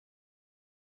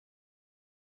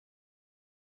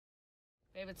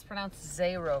Babe, it's pronounced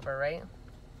Zeerover, right?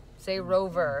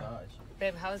 Zeerover. Oh,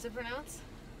 babe, how is it pronounced?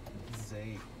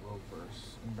 Zeerovers.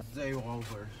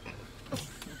 Zeerovers.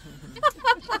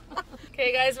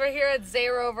 Okay, guys, we're here at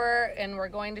Zeerover, and we're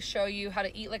going to show you how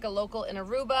to eat like a local in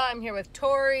Aruba. I'm here with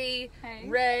Tori, hey.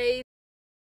 Ray,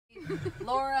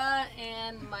 Laura,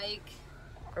 and Mike.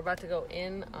 We're about to go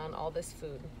in on all this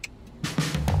food.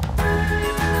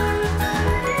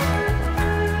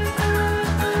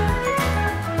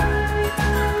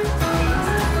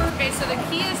 Okay, so the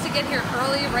key is to get here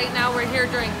early. Right now we're here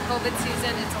during COVID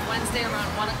season. It's a Wednesday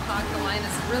around 1 o'clock. The line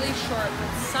is really short,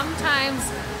 but sometimes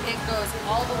it goes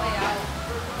all the way out.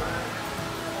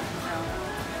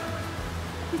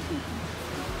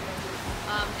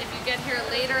 If you get here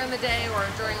later in the day or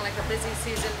during like a busy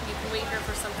season, you can wait here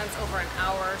for sometimes over an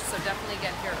hour, so definitely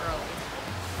get here early.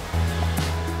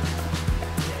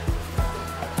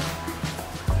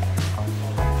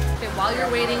 Okay, while you're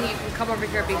waiting, you can come over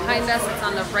here behind us. It's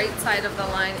on the right side of the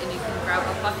line, and you can grab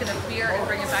a bucket of beer and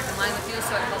bring it back in line with you,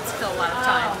 so it helps kill a lot of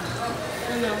time.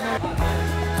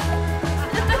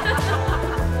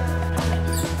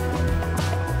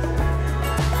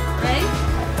 Ready?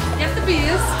 Get the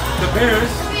beers. The beers?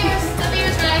 The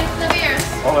beers, Ray. The beers.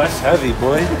 Oh, that's heavy,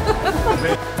 boy.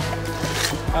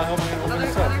 Other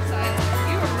side.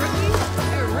 You a rookie?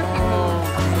 You're a rookie.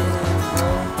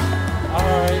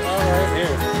 Alright,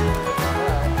 here.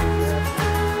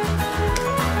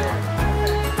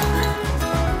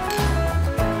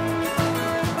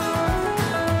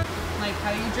 Like,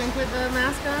 how do you drink with the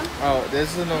mask on? Oh, this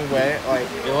is no way. Like,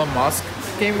 Elon Musk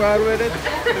came out with it.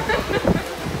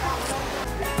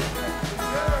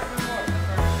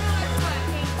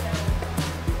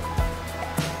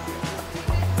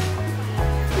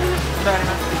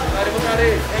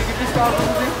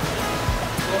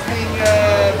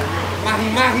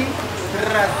 Mahi-mahi,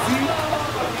 Brazil,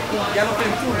 yellow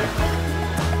pintura.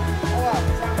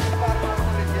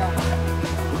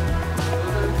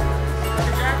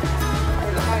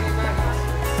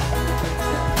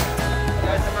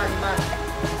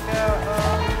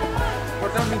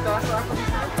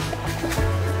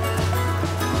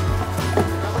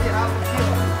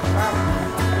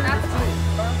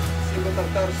 Single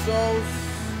tartar sauce.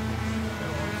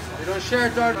 You don't share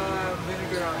tartar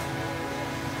vinegar on.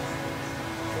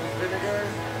 Vinegar.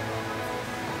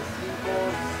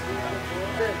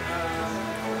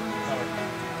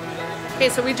 Okay,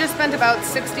 so we just spent about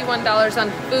 $61 on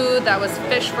food. That was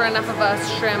fish for enough of us,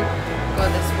 shrimp, go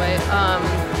this way,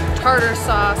 tartar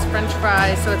sauce, french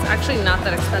fries. So it's actually not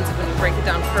that expensive when you break it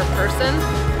down per person.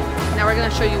 Now we're gonna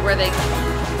show you where they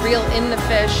reel in the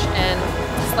fish and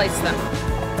slice them.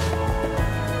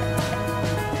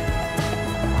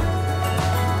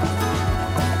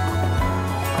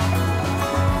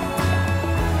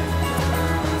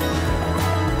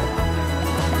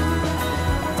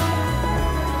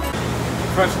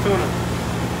 Fresh tuna.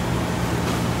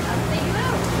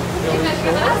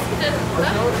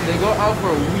 They go out for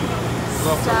a week.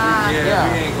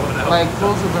 Yeah, we ain't going out. Like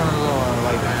closer than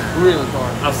like really far.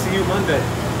 I'll see you Monday.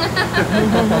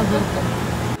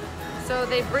 So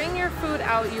they bring your food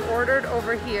out, you ordered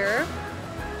over here,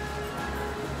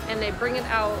 and they bring it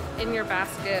out in your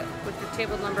basket with your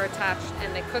table number attached,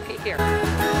 and they cook it here.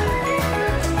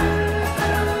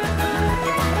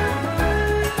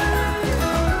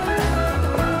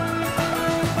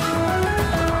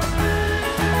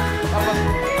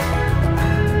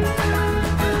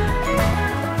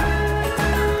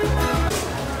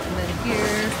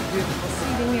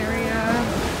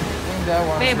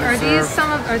 Babe,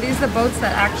 are these the boats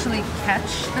that actually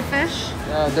catch the fish?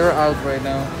 Yeah, they're out right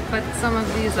now. But some of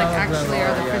these like actually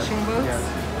are the fishing boats? Yes.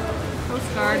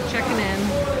 Coast Guard checking in.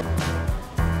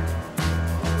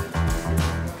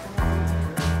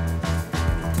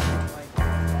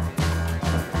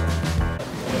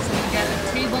 So you get a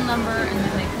table number and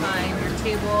then they find your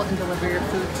table and deliver your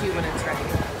food to you when it's ready.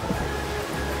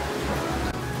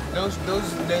 Those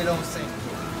they don't sink.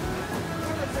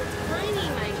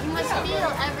 You must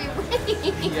feel every way.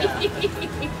 Yeah.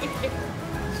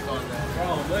 It's called that.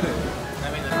 Oh, let it.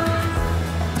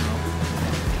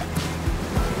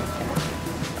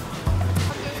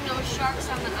 There's no sharks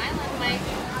on the island, Mike.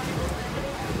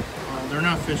 They're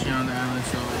not fishing on the island,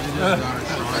 so they just got a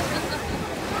shark.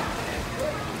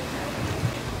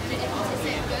 Is it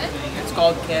good? It's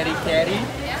called Caddy Caddy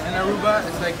in Aruba.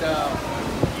 It's like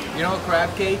you know,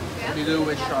 crab cake. Yeah. You do it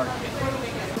with shark cake.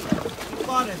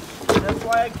 That's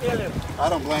why I killed him. I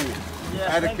don't blame you. Yeah, I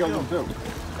had to kill them too.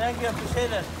 Thank you, I appreciate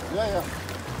that. Yeah.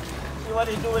 See what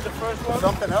he do with the first one?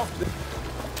 Something else.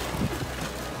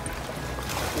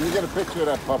 Can you get a picture of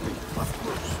that puppy? Of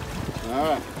course. All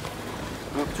right.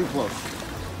 Oh, too close.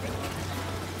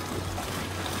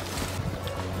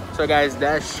 So guys,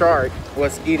 that shark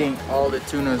was eating all the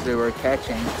tunas they were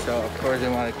catching. So of course they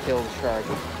want to kill the shark.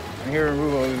 And here in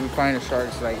Aruba, we find the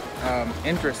sharks like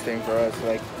interesting for us.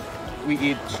 Like we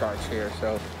eat sharks here,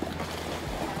 so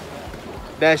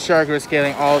that shark was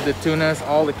killing all the tunas,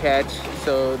 all the catch.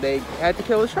 So they had to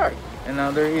kill the shark, and now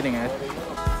they're eating it.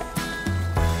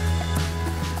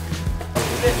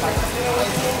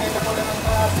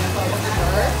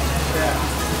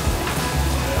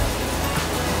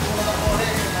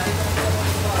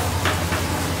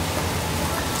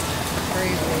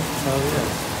 Oh yeah.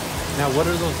 Now what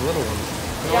are those little ones?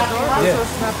 Yeah. Okay.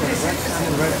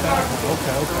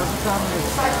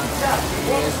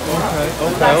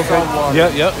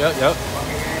 Yep.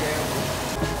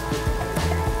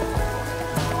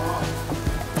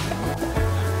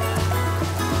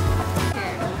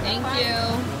 Thank you.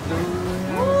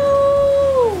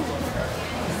 Woo!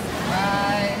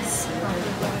 Rice,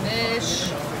 fish.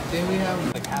 Then we have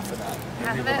Like half of that.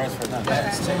 Half of Price it? for that.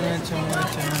 that's tuna.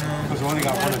 Because we only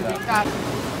got one of that.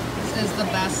 This is the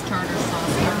best tartar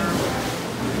sauce ever.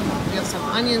 We have some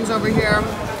onions over here.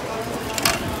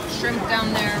 Shrimp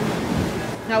down there.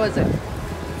 How was it?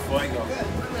 Fuego.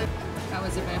 How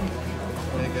was it, babe?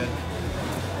 Very good.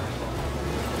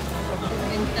 I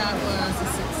think that was a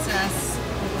success.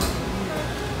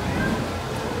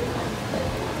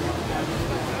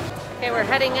 Okay, we're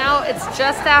heading out. It's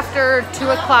just after 2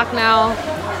 o'clock now.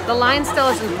 The line still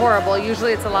isn't horrible.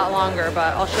 Usually it's a lot longer,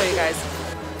 but I'll show you guys.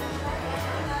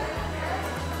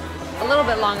 A little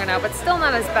bit longer now, but still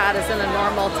not as bad as in a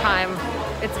normal time.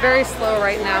 It's very slow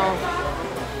right now,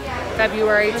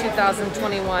 February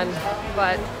 2021,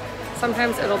 but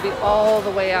sometimes it'll be all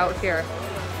the way out here.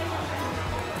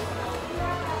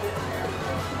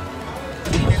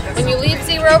 When you leave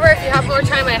Zeerover, if you have more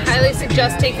time, I highly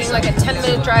suggest taking like a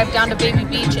 10-minute drive down to Baby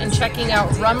Beach and checking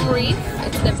out Rum Reef.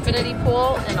 It's an infinity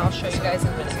pool, and I'll show you guys in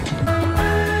a minute.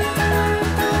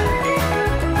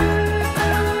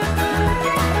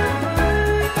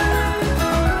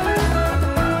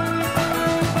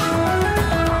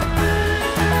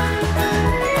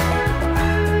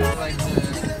 Like the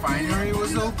refinery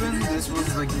was open, this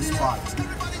was like the spot.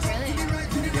 Really?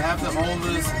 They have the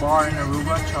oldest bar in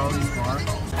Aruba, Charlie's Bar.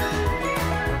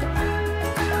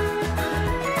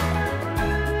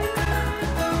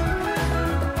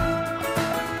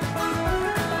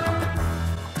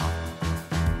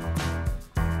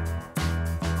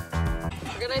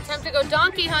 We're gonna attempt to go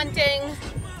donkey hunting.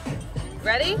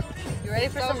 Ready? You ready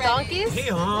for some donkeys?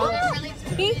 Hee-haw.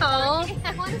 Hee-haw.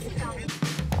 I want to see them.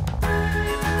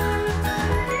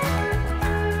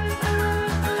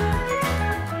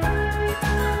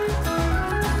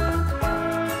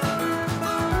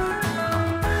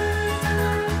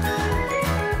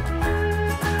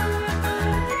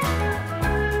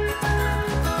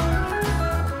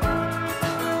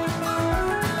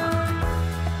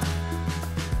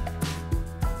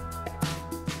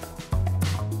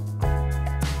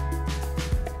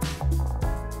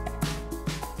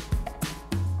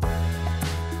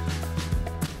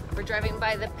 We're driving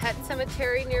by the pet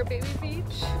cemetery near Baby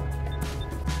Beach.